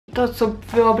To, co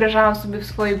wyobrażałam sobie w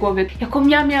swojej głowie, jaką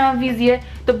ja miałam wizję,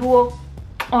 to było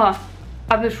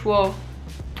a wyszło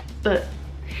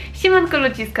Siemanko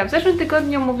ludziska, w zeszłym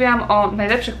tygodniu mówiłam o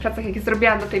najlepszych pracach, jakie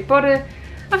zrobiłam do tej pory,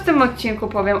 a w tym odcinku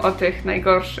powiem o tych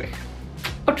najgorszych.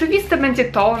 Oczywiste będzie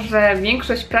to, że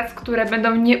większość prac, które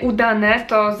będą nieudane,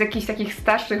 to z jakichś takich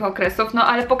starszych okresów, no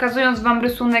ale pokazując wam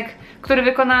rysunek, który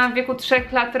wykonałam w wieku 3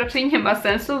 lat, raczej nie ma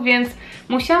sensu, więc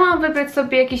musiałam wybrać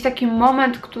sobie jakiś taki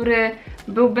moment, który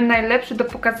byłby najlepszy do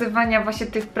pokazywania właśnie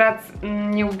tych prac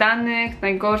nieudanych,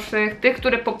 najgorszych, tych,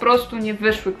 które po prostu nie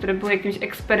wyszły, które były jakimś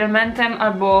eksperymentem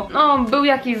albo no był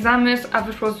jakiś zamysł, a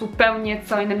wyszło zupełnie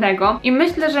co innego. I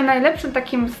myślę, że najlepszym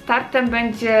takim startem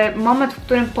będzie moment, w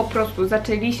którym po prostu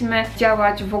zaczęliśmy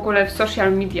działać w ogóle w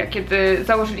social media, kiedy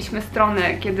założyliśmy stronę,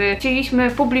 kiedy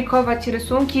chcieliśmy publikować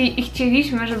rysunki i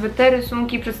chcieliśmy, żeby te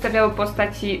rysunki przedstawiały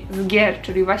postaci z gier,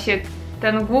 czyli właśnie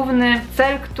ten główny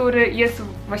cel, który jest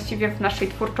właściwie w naszej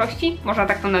twórczości, można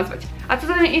tak to nazwać. A co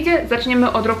za tym idzie?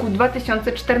 Zaczniemy od roku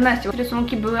 2014.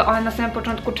 Rysunki były one na samym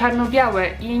początku czarno-białe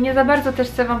i nie za bardzo też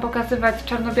chcę wam pokazywać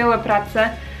czarno-białe prace,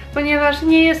 ponieważ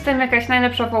nie jestem jakaś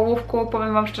najlepsza w ołówku,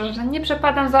 powiem wam szczerze, że nie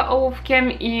przepadam za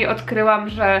ołówkiem i odkryłam,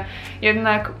 że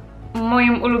jednak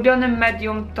moim ulubionym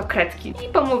medium to kredki.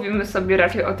 I pomówimy sobie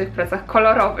raczej o tych pracach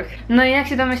kolorowych. No i jak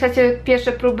się domyślacie,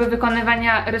 pierwsze próby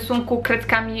wykonywania rysunku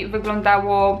kredkami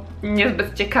wyglądało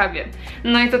niezbyt ciekawie.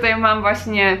 No i tutaj mam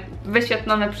właśnie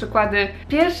wyświetlone przykłady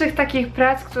pierwszych takich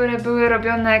prac, które były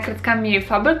robione kredkami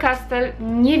Faber-Castell.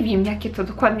 Nie wiem, jakie to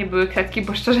dokładnie były kredki,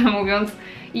 bo szczerze mówiąc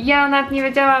ja nawet nie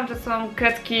wiedziałam, że są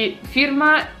kredki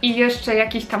firma i jeszcze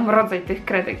jakiś tam rodzaj tych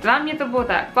kredek. Dla mnie to było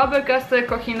tak, Faber-Castell,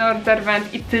 Kohinor,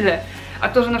 Derwent i tyle. A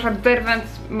to, że na przykład Derwent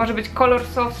może być color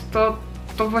soft,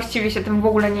 to właściwie się tym w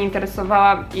ogóle nie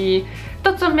interesowałam i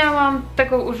to, co miałam,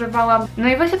 tego używałam. No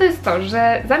i właśnie to jest to,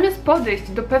 że zamiast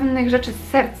podejść do pewnych rzeczy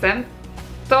z sercem,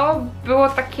 to było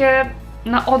takie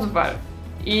na odwal.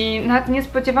 I nawet nie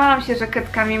spodziewałam się, że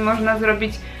kredkami można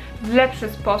zrobić w lepszy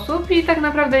sposób i tak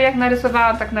naprawdę jak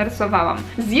narysowałam, tak narysowałam.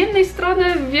 Z jednej strony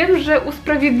wiem, że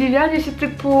usprawiedliwianie się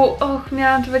typu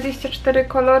miałam 24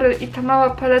 kolory i ta mała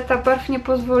paleta barw nie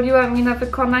pozwoliła mi na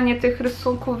wykonanie tych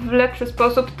rysunków w lepszy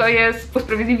sposób, to jest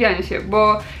usprawiedliwianie się,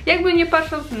 bo jakby nie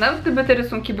patrząc, nawet gdyby te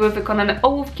rysunki były wykonane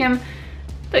ołówkiem,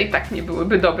 to i tak nie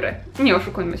byłyby dobre. Nie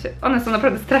oszukujmy się, one są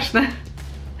naprawdę straszne.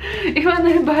 I chyba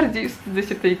najbardziej wstydzę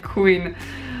się tej Queen.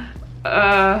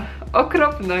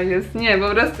 Okropna jest, nie, po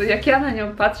prostu jak ja na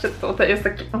nią patrzę, to jest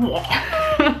taki...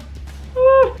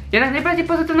 Jednak najbardziej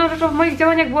pozytywną rzeczą w moich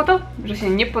działaniach było to, że się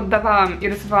nie poddawałam i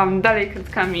rysowałam dalej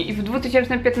kredkami i w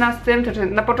 2015, znaczy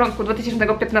na początku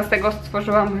 2015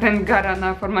 stworzyłam Rengara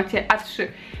na formacie A3.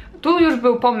 Tu już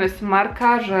był pomysł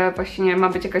Marka, że właśnie ma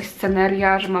być jakaś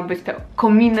sceneria, że ma być ten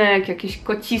kominek, jakieś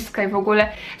kociska i w ogóle.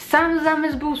 Sam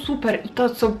zamysł był super i to,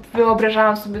 co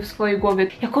wyobrażałam sobie w swojej głowie,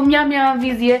 jaką ja miałam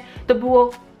wizję, to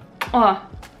było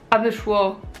a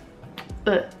wyszło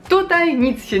Tutaj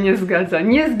nic się nie zgadza.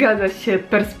 Nie zgadza się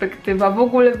perspektywa, w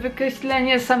ogóle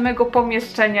wykreślenie samego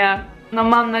pomieszczenia. No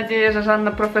mam nadzieję, że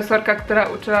żadna profesorka, która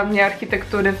uczyła mnie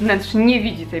architektury wnętrz, nie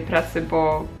widzi tej pracy,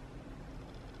 bo...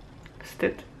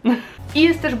 wstyd. I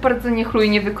jest też bardzo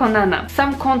niechlujnie wykonana.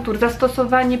 Sam kontur,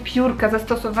 zastosowanie piórka,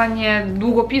 zastosowanie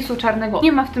długopisu czarnego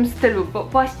nie ma w tym stylu, bo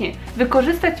właśnie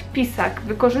wykorzystać pisak,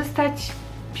 wykorzystać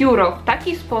pióro w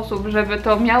taki sposób, żeby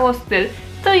to miało styl,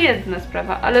 to jedna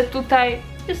sprawa, ale tutaj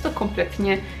jest to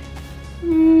kompletnie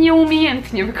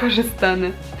nieumiejętnie wykorzystane.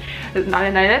 No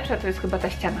ale najlepsza to jest chyba ta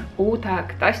ściana.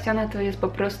 Tak, ta ściana to jest po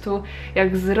prostu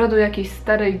jak z rodu jakiejś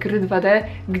starej gry 2D,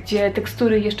 gdzie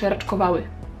tekstury jeszcze raczkowały.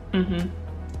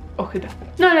 Ochyda.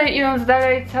 No ale idąc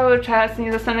dalej, cały czas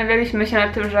nie zastanawialiśmy się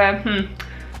nad tym, że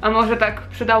a może tak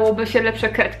przydałoby się lepsze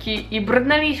kredki i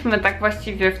brnęliśmy tak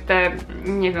właściwie w te,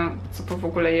 nie wiem co to w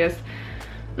ogóle jest.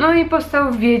 No i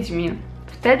powstał Wiedźmin.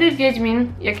 Wtedy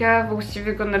Wiedźmin, jak ja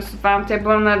właściwie go narysowałam, to ja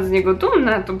byłam nawet z niego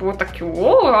dumna, to było takie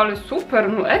wow, ale super,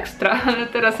 no ekstra, ale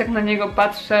teraz jak na niego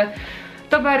patrzę,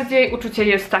 to bardziej uczucie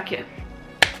jest takie.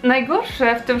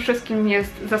 Najgorsze w tym wszystkim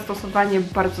jest zastosowanie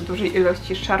bardzo dużej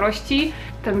ilości szarości.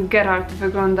 Ten Geralt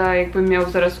wygląda jakby miał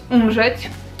zaraz umrzeć.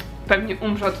 Pewnie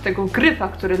umrze od tego gryfa,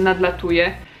 który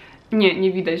nadlatuje.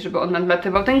 Nie widać, żeby on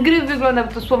nadlatywał. Ten gryf wyglądał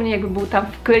dosłownie jakby był tam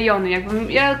wklejony.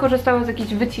 Jakbym ja korzystała z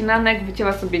jakichś wycinanek,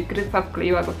 wycięła sobie gryfa,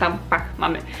 wkleiła go tam, pach,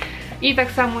 mamy. I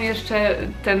tak samo jeszcze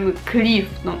ten klif,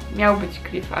 no miał być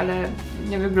klif, ale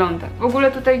nie wygląda. W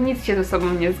ogóle tutaj nic się ze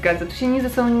sobą nie zgadza, tu się nic ze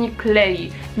sobą nie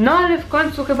klei. No ale w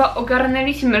końcu chyba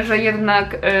ogarnęliśmy, że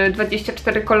jednak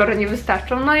 24 kolory nie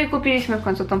wystarczą, no i kupiliśmy w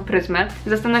końcu tą pryzmę.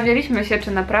 Zastanawialiśmy się,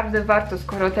 czy naprawdę warto,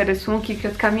 skoro te rysunki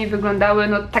kredkami wyglądały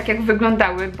no tak jak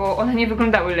wyglądały, bo one nie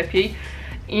wyglądały lepiej.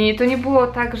 I to nie było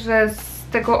tak, że z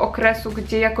tego okresu,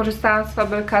 gdzie ja korzystałam z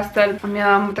Faber-Castell,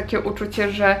 miałam takie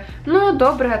uczucie, że no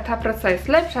dobra, ta praca jest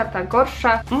lepsza, ta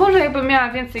gorsza. Może jakbym miała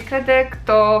więcej kredek,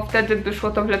 to wtedy by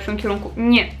szło to w lepszym kierunku.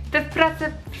 Nie. Te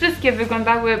prace wszystkie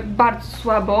wyglądały bardzo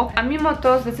słabo, a mimo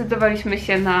to zdecydowaliśmy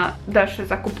się na dalszy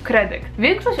zakup kredek.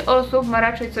 Większość osób ma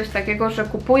raczej coś takiego, że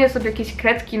kupuje sobie jakieś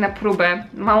kredki na próbę,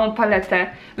 małą paletę,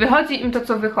 wychodzi im to,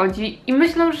 co wychodzi i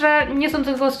myślą, że nie są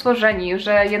do tego stworzeni,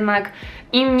 że jednak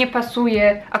im nie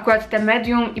pasuje akurat te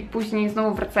medium i później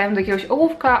znowu wracają do jakiegoś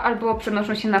ołówka albo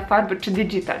przenoszą się na farby czy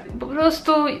digital. Po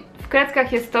prostu w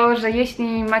kredkach jest to, że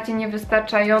jeśli macie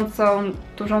niewystarczającą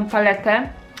dużą paletę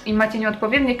i macie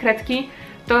nieodpowiednie kredki,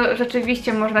 to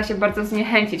rzeczywiście można się bardzo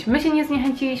zniechęcić. My się nie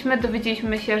zniechęciliśmy,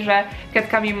 dowiedzieliśmy się, że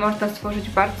kredkami można stworzyć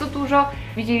bardzo dużo.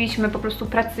 Widzieliśmy po prostu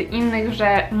pracy innych,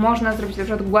 że można zrobić na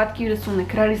przykład gładki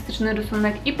rysunek, realistyczny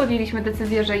rysunek i podjęliśmy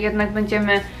decyzję, że jednak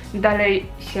będziemy dalej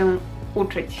się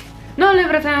uczyć. No ale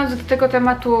wracając do tego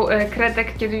tematu kredek,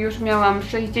 kiedy już miałam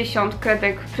 60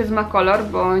 kredek Prismacolor,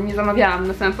 bo nie zamawiałam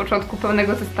na samym początku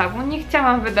pełnego zestawu, nie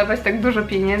chciałam wydawać tak dużo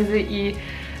pieniędzy i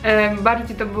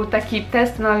bardziej to był taki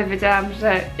test, no ale wiedziałam,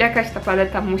 że jakaś ta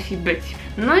paleta musi być.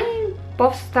 No i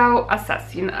powstał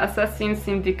Assassin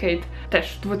Syndicate,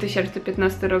 też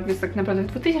 2015 rok, więc tak naprawdę w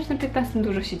 2015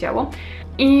 dużo się działo.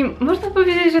 I można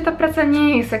powiedzieć, że ta praca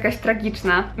nie jest jakaś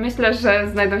tragiczna. Myślę, że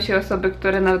znajdą się osoby,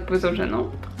 które nawet powiedzą, że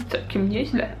no, całkiem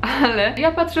nieźle, ale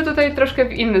ja patrzę tutaj troszkę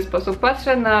w inny sposób.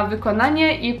 Patrzę na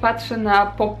wykonanie i patrzę na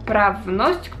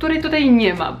poprawność, której tutaj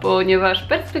nie ma, ponieważ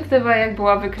perspektywa jak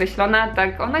była wykreślona,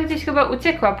 tak ona gdzieś chyba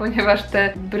uciekła, ponieważ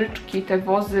te bryczki, te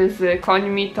wozy z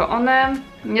końmi, to one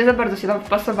nie za bardzo się tam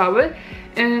wpasowały.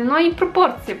 No i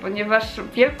proporcje, ponieważ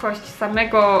wielkość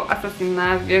samego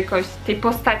Assassina, wielkość tej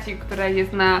postaci, która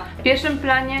jest na pierwszym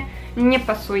planie, nie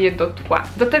pasuje do tła.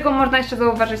 Do tego można jeszcze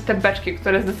zauważyć te beczki,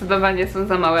 które zdecydowanie są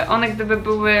za małe. One gdyby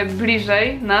były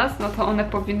bliżej nas, no to one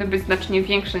powinny być znacznie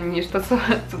większe niż to, co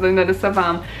tutaj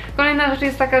narysowałam. Kolejna rzecz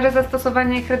jest taka, że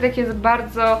zastosowanie kredek jest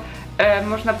bardzo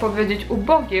można powiedzieć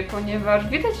ubogie, ponieważ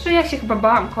widać, że ja się chyba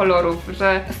bałam kolorów,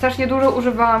 że strasznie dużo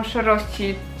używałam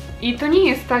szarości. I to nie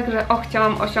jest tak, że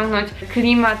chciałam osiągnąć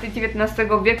klimat XIX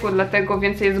wieku, dlatego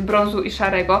więcej jest brązu i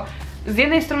szarego. Z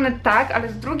jednej strony tak, ale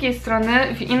z drugiej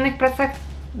strony w innych pracach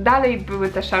dalej były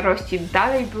te szarości,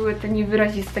 dalej były te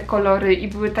niewyraziste kolory i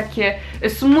były takie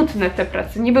smutne te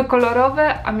prace, niby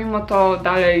kolorowe, a mimo to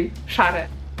dalej szare.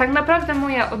 Tak naprawdę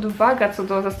moja odwaga co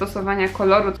do zastosowania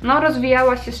koloru, no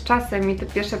rozwijała się z czasem i te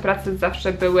pierwsze prace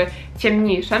zawsze były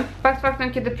ciemniejsze. Fakt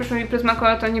faktem, kiedy przyszło mi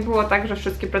Prismacolor, to nie było tak, że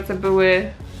wszystkie prace były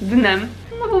dnem.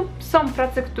 No bo są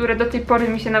prace, które do tej pory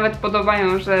mi się nawet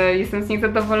podobają, że jestem z nich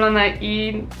zadowolona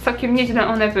i całkiem nieźle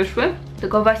one wyszły.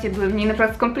 Tylko właśnie były mniej na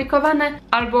przykład skomplikowane,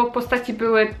 albo postaci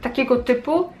były takiego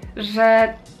typu,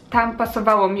 że tam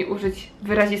pasowało mi użyć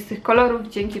wyrazistych kolorów,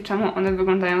 dzięki czemu one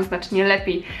wyglądają znacznie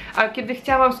lepiej. A kiedy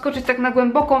chciałam skoczyć tak na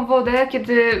głęboką wodę,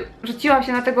 kiedy rzuciłam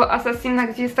się na tego Assassina,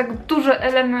 gdzie jest tak dużo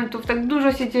elementów, tak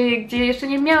dużo się dzieje, gdzie jeszcze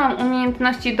nie miałam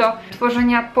umiejętności do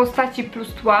tworzenia postaci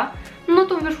plus tła, no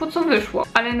to wyszło co wyszło.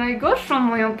 Ale najgorszą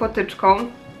moją potyczką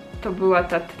to była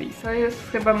ta Tris. To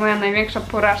jest chyba moja największa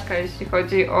porażka, jeśli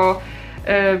chodzi o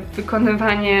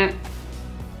wykonywanie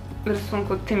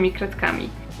rysunku tymi kredkami.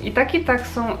 I tak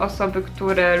są osoby,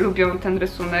 które lubią ten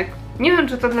rysunek. Nie wiem,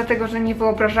 czy to dlatego, że nie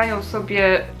wyobrażają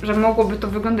sobie, że mogłoby to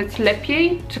wyglądać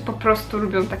lepiej, czy po prostu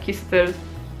lubią taki styl.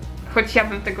 Choć ja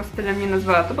bym tego stylem nie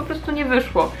nazwała, to po prostu nie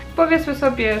wyszło. Powiedzmy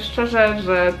sobie szczerze,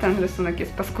 że ten rysunek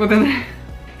jest paskudny.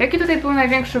 Jaki tutaj był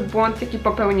największy błąd, jaki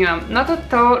popełniłam? No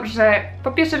to, że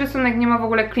po pierwsze rysunek nie ma w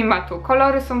ogóle klimatu.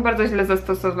 Kolory są bardzo źle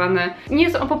zastosowane. Nie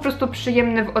jest on po prostu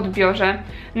przyjemny w odbiorze.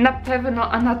 Na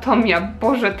pewno anatomia.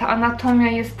 Boże, ta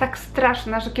anatomia jest tak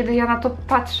straszna, że kiedy ja na to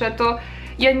patrzę, to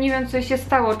ja nie wiem, co się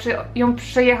stało. Czy ją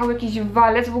przejechał jakiś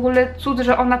walec? W ogóle cud,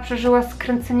 że ona przeżyła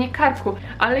skręcenie karku.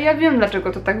 Ale ja wiem,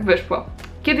 dlaczego to tak wyszło.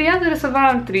 Kiedy ja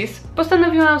zarysowałam Tris,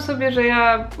 postanowiłam sobie, że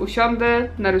ja usiądę,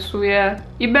 narysuję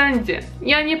i będzie.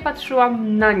 Ja nie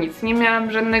patrzyłam na nic, nie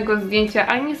miałam żadnego zdjęcia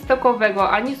ani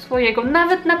stokowego, ani swojego,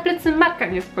 nawet na plecy Marka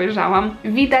nie spojrzałam.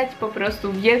 Widać po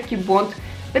prostu wielki błąd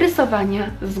rysowania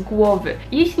z głowy.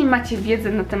 Jeśli macie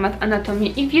wiedzę na temat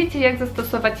anatomii i wiecie, jak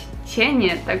zastosować cienie,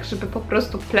 tak żeby po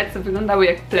prostu plecy wyglądały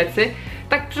jak plecy,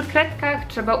 tak przy kredkach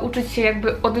trzeba uczyć się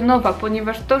jakby od nowa,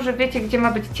 ponieważ to, że wiecie, gdzie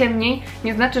ma być ciemniej,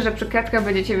 nie znaczy, że przy kredkach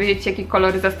będziecie wiedzieć, jakie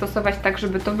kolory zastosować, tak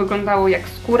żeby to wyglądało jak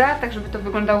skóra, tak żeby to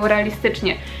wyglądało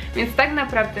realistycznie. Więc tak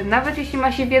naprawdę, nawet jeśli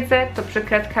ma się wiedzę, to przy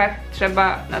kredkach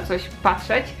trzeba na coś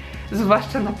patrzeć,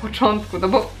 zwłaszcza na początku, no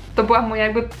bo to była moja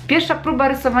jakby pierwsza próba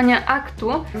rysowania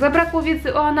aktu. Zabrakło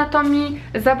wiedzy o anatomii,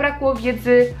 zabrakło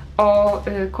wiedzy o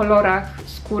kolorach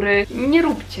skóry, nie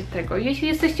róbcie tego. Jeśli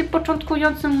jesteście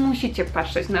początkującym, musicie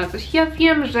patrzeć na coś. Ja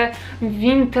wiem, że w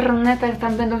internetach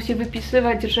tam będą się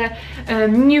wypisywać, że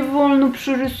nie wolno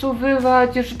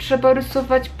przyrysowywać, że trzeba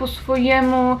rysować po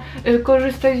swojemu,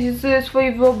 korzystać ze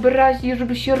swojej wyobraźni,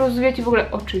 żeby się rozwijać i w ogóle.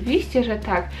 Oczywiście, że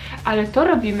tak, ale to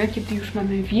robimy, kiedy już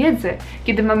mamy wiedzę.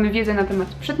 Kiedy mamy wiedzę na temat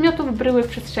przedmiotów, bryły,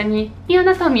 przestrzeni i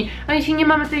anatomii. A jeśli nie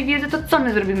mamy tej wiedzy, to co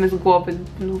my zrobimy z głowy?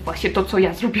 No właśnie to, co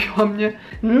ja zrobiłam, nie?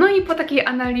 No i po takiej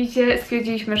analizie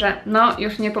stwierdziliśmy, że no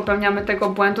już nie popełniamy tego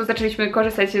błędu. Zaczęliśmy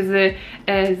korzystać z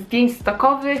zdjęć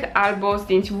stokowych albo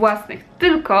zdjęć własnych.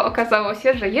 Tylko okazało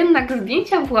się, że jednak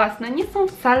zdjęcia własne nie są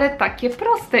wcale takie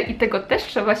proste i tego też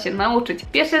trzeba się nauczyć.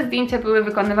 Pierwsze zdjęcia były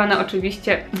wykonywane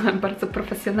oczywiście bardzo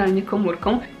profesjonalnie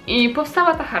komórką i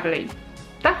powstała ta Harley.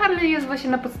 Ta Harley jest właśnie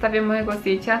na podstawie mojego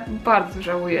zdjęcia. Bardzo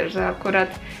żałuję, że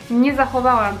akurat nie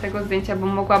zachowałam tego zdjęcia, bo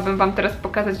mogłabym wam teraz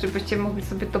pokazać, żebyście mogli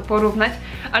sobie to porównać,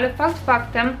 ale fakt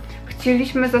faktem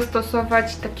chcieliśmy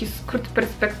zastosować taki skrót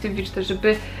perspektywiczny,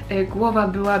 żeby głowa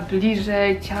była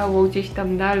bliżej, ciało gdzieś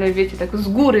tam dalej, wiecie, tak z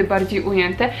góry bardziej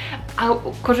ujęte, a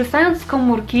korzystając z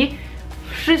komórki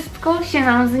wszystko się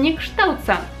nam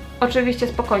zniekształca. Oczywiście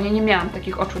spokojnie, nie miałam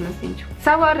takich oczu na zdjęciu.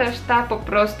 Cała reszta po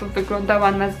prostu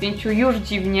wyglądała na zdjęciu już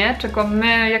dziwnie, czego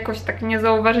my jakoś tak nie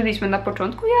zauważyliśmy na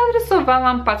początku. Ja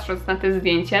rysowałam patrząc na to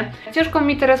zdjęcie. Ciężko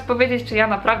mi teraz powiedzieć, czy ja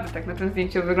naprawdę tak na tym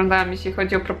zdjęciu wyglądałam, jeśli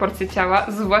chodzi o proporcje ciała,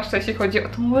 zwłaszcza jeśli chodzi o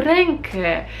tą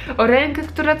rękę. O rękę,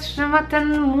 która trzyma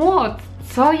ten młot.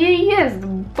 Co jej jest?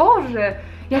 Boże!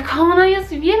 Jaka ona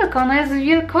jest wielka, ona jest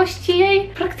wielkości jej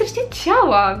praktycznie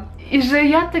ciała. I że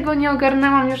ja tego nie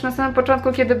ogarnęłam już na samym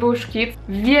początku, kiedy był szkic.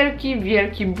 Wielki,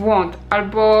 wielki błąd.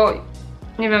 Albo,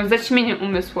 nie wiem, zaćmienie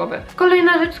umysłowe.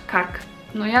 Kolejna rzecz, kark.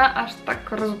 No ja aż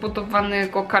tak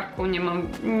rozbudowanego karku nie mam,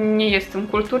 nie jestem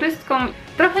kulturystką.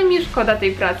 Trochę mi szkoda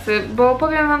tej pracy, bo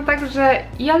powiem wam tak, że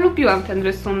ja lubiłam ten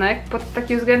rysunek pod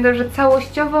takim względem, że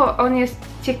całościowo on jest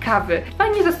ciekawy.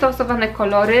 Fajnie zastosowane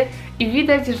kolory i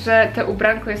widać, że te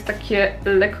ubranko jest takie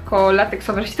lekko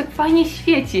lateksowe, że się tak fajnie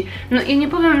świeci. No i nie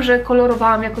powiem, że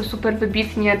kolorowałam jakoś super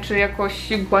wybitnie, czy jakoś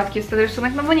gładki jest ten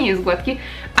rysunek, no bo nie jest gładki,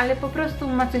 ale po prostu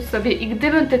ma coś w sobie i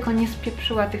gdybym tylko nie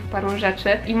spieprzyła tych paru rzeczy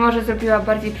i może zrobiła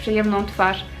bardziej przyjemną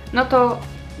twarz, no to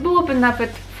byłoby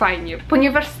nawet fajnie,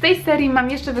 ponieważ z tej serii mam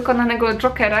jeszcze wykonanego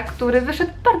Jokera, który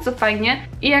wyszedł bardzo fajnie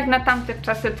i jak na tamte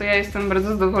czasy to ja jestem bardzo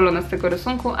zadowolona z tego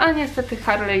rysunku, a niestety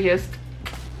Harley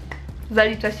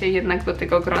zalicza się jednak do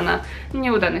tego grona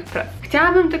nieudanych prac.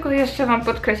 Chciałabym tylko jeszcze wam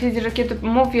podkreślić, że kiedy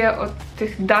mówię o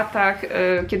tych datach,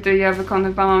 kiedy ja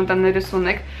wykonywałam dany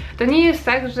rysunek, to nie jest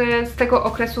tak, że z tego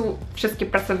okresu wszystkie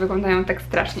prace wyglądają tak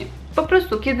strasznie. Po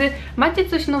prostu, kiedy macie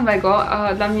coś nowego,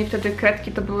 a dla mnie wtedy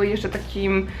kredki to były jeszcze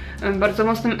takim bardzo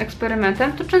mocnym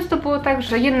eksperymentem, to często było tak,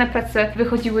 że jedne prace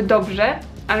wychodziły dobrze,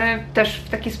 ale też w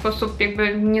taki sposób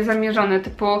jakby niezamierzony,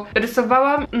 typu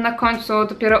rysowałam, na końcu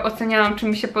dopiero oceniałam, czy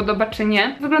mi się podoba, czy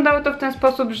nie. Wyglądało to w ten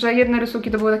sposób, że jedne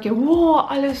rysunki to były takie wow,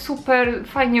 ale super,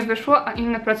 fajnie wyszło, a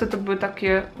inne prace to były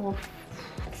takie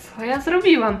co ja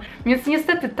zrobiłam? Więc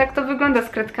niestety tak to wygląda z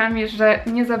kredkami, że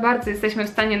nie za bardzo jesteśmy w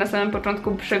stanie na samym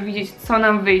początku przewidzieć, co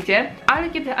nam wyjdzie, ale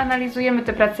kiedy analizujemy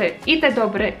te prace, i te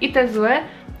dobre, i te złe,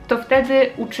 to wtedy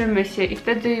uczymy się i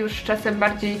wtedy już czasem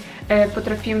bardziej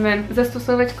potrafimy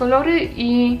zastosować kolory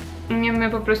i umiemy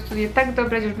po prostu je tak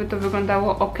dobrać, żeby to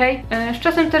wyglądało ok. Z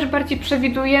czasem też bardziej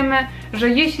przewidujemy, że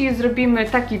jeśli zrobimy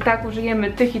tak i tak,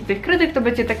 użyjemy tych i tych kredek, to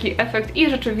będzie taki efekt i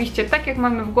rzeczywiście tak jak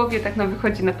mamy w głowie, tak nam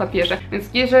wychodzi na papierze. Więc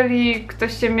jeżeli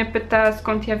ktoś się mnie pyta,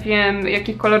 skąd ja wiem,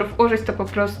 jakich kolorów użyć, to po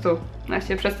prostu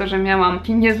właśnie przez to, że miałam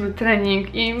taki niezły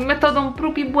trening i metodą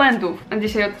prób i błędów. A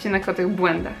dzisiaj odcinek o tych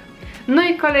błędach. No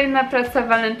i kolejna praca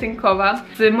walentynkowa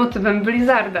z motywem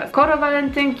Blizzarda. Skoro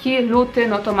walentynki, luty,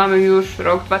 no to mamy już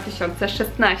rok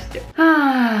 2016.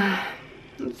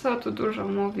 No co tu dużo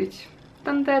mówić.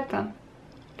 Tandeta.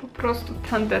 Po prostu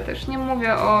tandeta. Już nie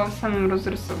mówię o samym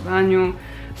rozrysowaniu,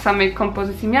 samej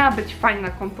kompozycji. Miała być fajna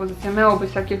kompozycja, miało być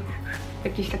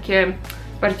jakieś takie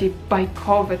bardziej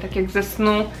bajkowe, tak jak ze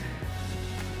snu.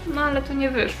 No ale to nie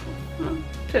wyszło. No,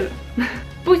 tyle.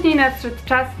 Później nadszedł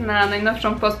czas na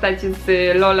najnowszą postać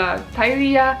z Lola,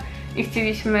 Tylia i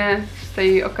chcieliśmy z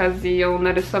tej okazji ją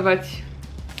narysować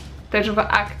też w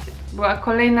akcie. Była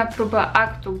kolejna próba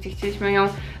aktu, gdzie chcieliśmy ją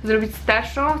zrobić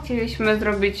starszą, chcieliśmy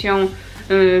zrobić ją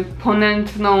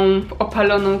ponętną,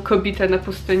 opaloną kobietę na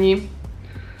pustyni.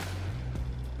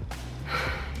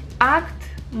 Akt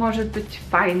może być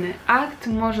fajny, akt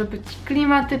może być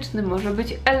klimatyczny, może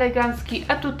być elegancki,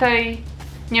 a tutaj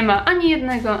nie ma ani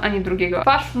jednego, ani drugiego.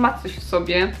 Twarz ma coś w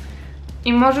sobie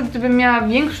i może gdybym miała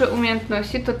większe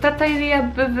umiejętności, to ta Tylia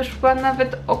by wyszła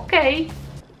nawet ok.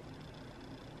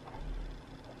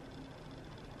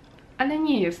 ale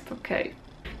nie jest okej.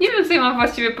 Nie wiem, co ja mam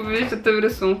właściwie powiedzieć o tym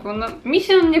rysunku. No, mi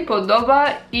się on nie podoba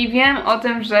i wiem o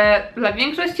tym, że dla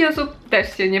większości osób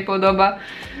też się nie podoba.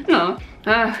 No,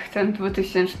 ach, ten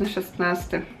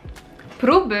 2016.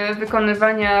 Próby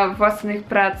wykonywania własnych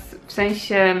prac, w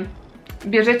sensie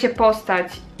bierzecie postać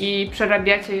i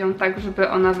przerabiacie ją tak, żeby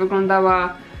ona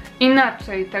wyglądała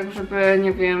inaczej, tak żeby,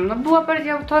 nie wiem, no była bardziej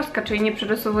autorska, czyli nie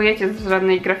przerysowujecie z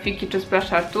żadnej grafiki czy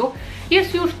splashartu,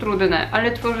 jest już trudne,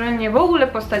 ale tworzenie w ogóle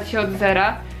postaci od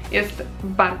zera jest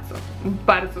bardzo,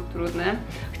 bardzo trudne.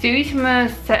 Chcieliśmy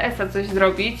z CS-a coś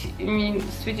zrobić i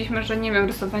stwierdziliśmy, że nie wiem,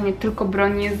 rysowanie tylko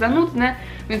broni jest za nudne,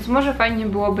 więc może fajnie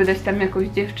byłoby dać tam jakąś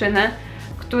dziewczynę,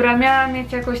 która miała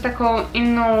mieć jakąś taką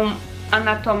inną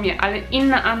anatomię, ale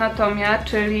inna anatomia,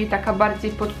 czyli taka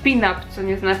bardziej pod pin-up, co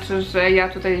nie znaczy, że ja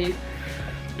tutaj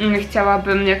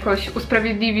chciałabym jakoś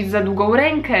usprawiedliwić za długą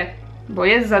rękę, bo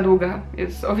jest za długa,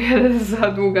 jest o wiele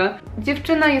za długa.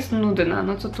 Dziewczyna jest nudna,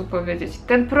 no co tu powiedzieć.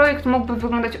 Ten projekt mógłby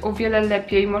wyglądać o wiele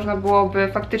lepiej, można byłoby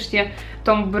faktycznie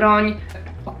tą broń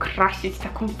okrasić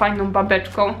taką fajną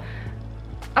babeczką,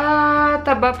 a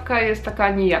ta babka jest taka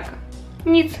nijaka.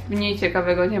 Nic w niej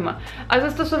ciekawego nie ma. A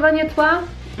zastosowanie tła?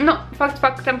 No, fakt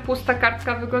faktem pusta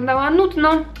kartka wyglądała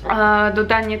nudno, a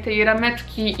dodanie tej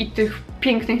rameczki i tych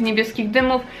pięknych niebieskich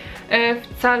dymów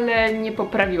wcale nie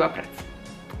poprawiła pracy.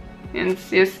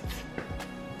 Więc jest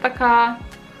taka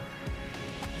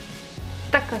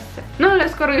se. No ale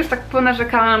skoro już tak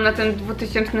ponarzekałam na ten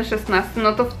 2016,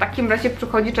 no to w takim razie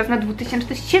przychodzi czas na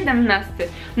 2017.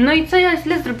 No i co ja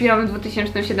źle zrobiłam w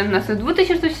 2017? W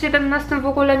 2017 w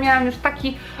ogóle miałam już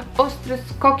taki ostry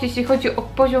skok, jeśli chodzi o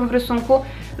poziom w rysunku,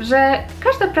 że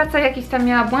każda praca jakieś tam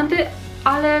miała błędy,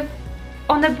 ale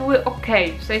one były ok.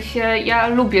 W sensie ja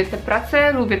lubię te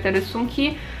prace, lubię te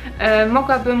rysunki.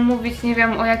 Mogłabym mówić, nie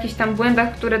wiem, o jakichś tam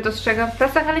błędach, które dostrzegam w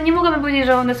pracach, ale nie mogłabym powiedzieć,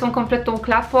 że one są kompletną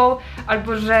klapą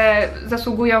albo że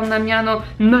zasługują na miano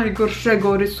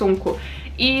najgorszego rysunku.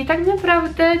 I tak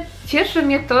naprawdę cieszy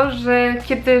mnie to, że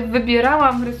kiedy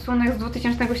wybierałam rysunek z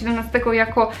 2017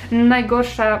 jako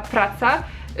najgorsza praca,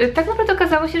 tak naprawdę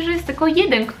okazało się, że jest tylko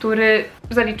jeden, który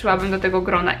zaliczyłabym do tego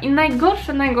grona. I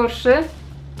najgorszy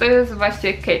to jest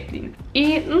właśnie Caitlyn.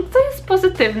 I no, to jest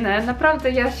pozytywne,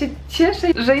 naprawdę ja się cieszę,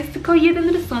 że jest tylko jeden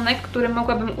rysunek, który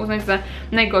mogłabym uznać za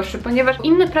najgorszy, ponieważ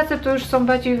inne prace to już są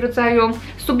bardziej w rodzaju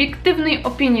subiektywnej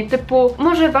opinii, typu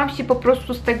może wam się po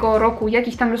prostu z tego roku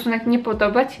jakiś tam rysunek nie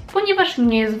podobać, ponieważ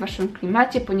nie jest w waszym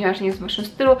klimacie, ponieważ nie jest w waszym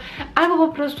stylu, albo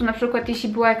po prostu na przykład jeśli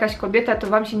była jakaś kobieta, to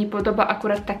wam się nie podoba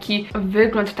akurat taki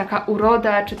wygląd, taka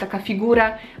uroda, czy taka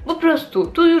figura, po prostu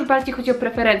tu już bardziej chodzi o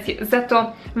preferencje. Za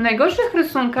to w najgorszych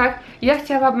rysunkach ja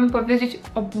chciałabym powiedzieć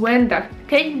o błędach.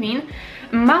 Caitlyn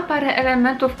ma parę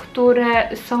elementów,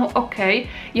 które są ok.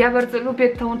 Ja bardzo lubię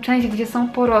tą część, gdzie są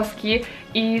porostki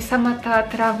i sama ta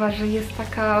trawa, że jest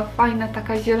taka fajna,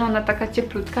 taka zielona, taka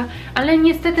cieplutka, ale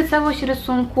niestety całość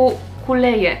rysunku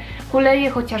kuleje. Kuleje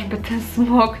chociażby ten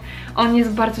smok. On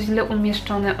jest bardzo źle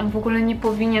umieszczony, on w ogóle nie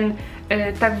powinien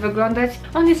tak wyglądać.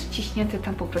 On jest wciśnięty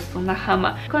tam po prostu na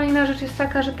chama. Kolejna rzecz jest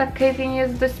taka, że ta Caitlyn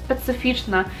jest dość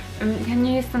specyficzna. Ja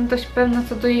nie jestem dość pewna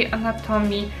co do jej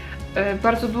anatomii.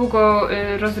 Bardzo długo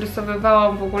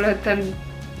rozrysowywałam w ogóle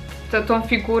tą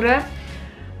figurę,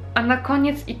 a na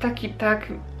koniec i tak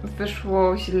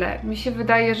wyszło źle. Mi się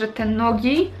wydaje, że te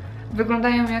nogi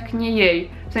wyglądają jak nie jej.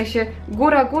 W sensie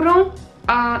góra górą,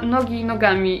 a nogi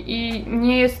nogami i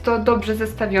nie jest to dobrze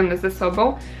zestawione ze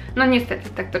sobą. No niestety,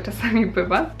 tak to czasami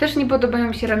bywa. Też nie podobają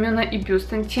mi się ramiona i biust.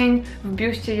 Ten cień w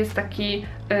biuście jest taki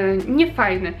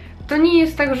niefajny. To nie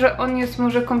jest tak, że on jest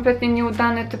może kompletnie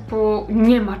nieudany, typu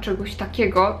nie ma czegoś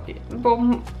takiego, bo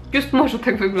biust może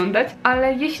tak wyglądać,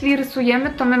 ale jeśli rysujemy,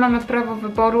 to my mamy prawo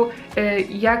wyboru,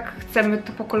 jak chcemy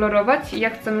to pokolorować i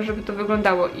jak chcemy, żeby to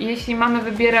wyglądało. I jeśli mamy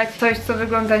wybierać coś, co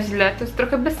wygląda źle, to jest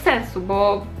trochę bez sensu,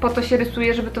 bo po to się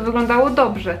rysuje, żeby to wyglądało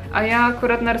dobrze. A ja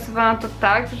akurat narysowałam to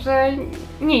tak, że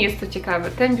nie jest to ciekawe.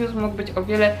 Ten biust mógł być o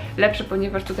wiele lepszy,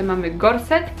 ponieważ tutaj mamy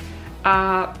gorset,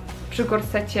 a przy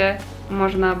gorsecie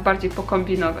można bardziej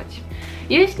pokombinować.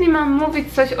 Jeśli mam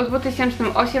mówić coś o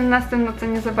 2018, no to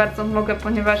nie za bardzo mogę,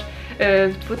 ponieważ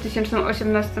w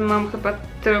 2018 mam chyba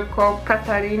tylko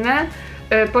Katarinę,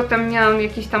 potem miałam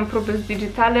jakieś tam próby z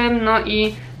digitalem, no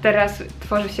i teraz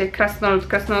tworzy się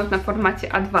krasnolud na formacie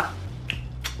A2.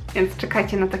 Więc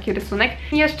czekajcie na taki rysunek.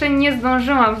 Jeszcze nie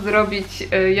zdążyłam zrobić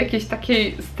jakiejś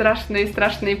takiej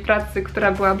strasznej pracy,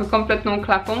 która byłaby kompletną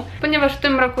klapą, ponieważ w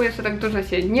tym roku jeszcze tak dużo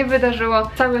się nie wydarzyło.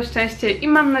 Całe szczęście i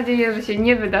mam nadzieję, że się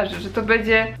nie wydarzy, że to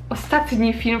będzie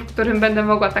ostatni film, w którym będę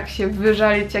mogła tak się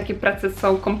wyżalić, jakie prace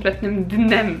są kompletnym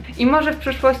dnem. I może w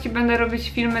przyszłości będę robić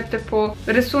filmy typu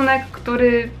rysunek,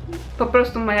 który po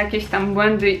prostu ma jakieś tam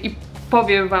błędy i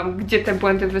powiem wam, gdzie te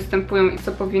błędy występują i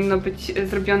co powinno być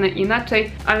zrobione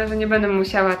inaczej, ale że nie będę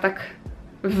musiała tak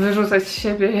wyrzucać z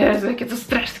siebie, Jezu, jakie to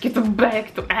straszne, jakie to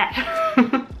bek, to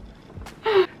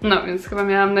No, więc chyba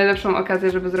miałam najlepszą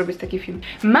okazję, żeby zrobić taki film.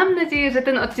 Mam nadzieję, że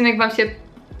ten odcinek wam się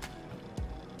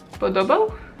podobał?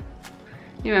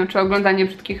 Nie wiem, czy oglądanie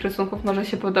brzydkich rysunków może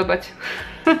się podobać.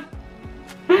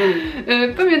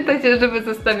 Pamiętajcie, żeby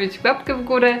zostawić łapkę w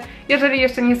górę. Jeżeli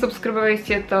jeszcze nie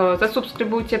subskrybowaliście, to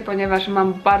zasubskrybujcie, ponieważ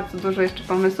mam bardzo dużo jeszcze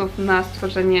pomysłów na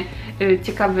stworzenie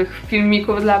ciekawych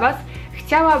filmików dla was.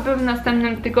 Chciałabym w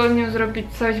następnym tygodniu zrobić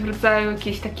coś w rodzaju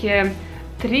jakieś takie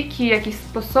triki, jakieś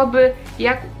sposoby,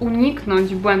 jak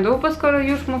uniknąć błędów, bo skoro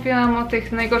już mówiłam o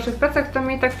tych najgorszych pracach, to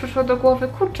mi tak przyszło do głowy,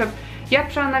 kurczę, ja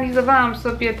przeanalizowałam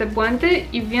sobie te błędy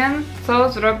i wiem, co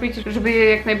zrobić, żeby je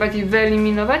jak najbardziej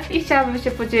wyeliminować i chciałabym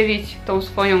się podzielić tą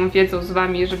swoją wiedzą z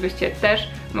wami, żebyście też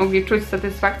mogli czuć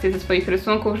satysfakcję ze swoich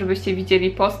rysunków, żebyście widzieli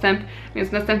postęp, więc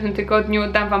w następnym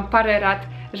tygodniu dam wam parę rad,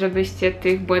 żebyście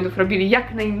tych błędów robili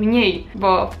jak najmniej,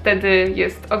 bo wtedy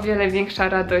jest o wiele większa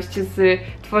radość z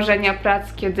tworzenia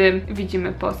prac, kiedy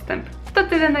widzimy postęp. To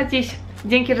tyle na dziś.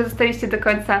 Dzięki, że zostaliście do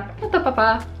końca. No to pa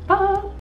pa! Pa!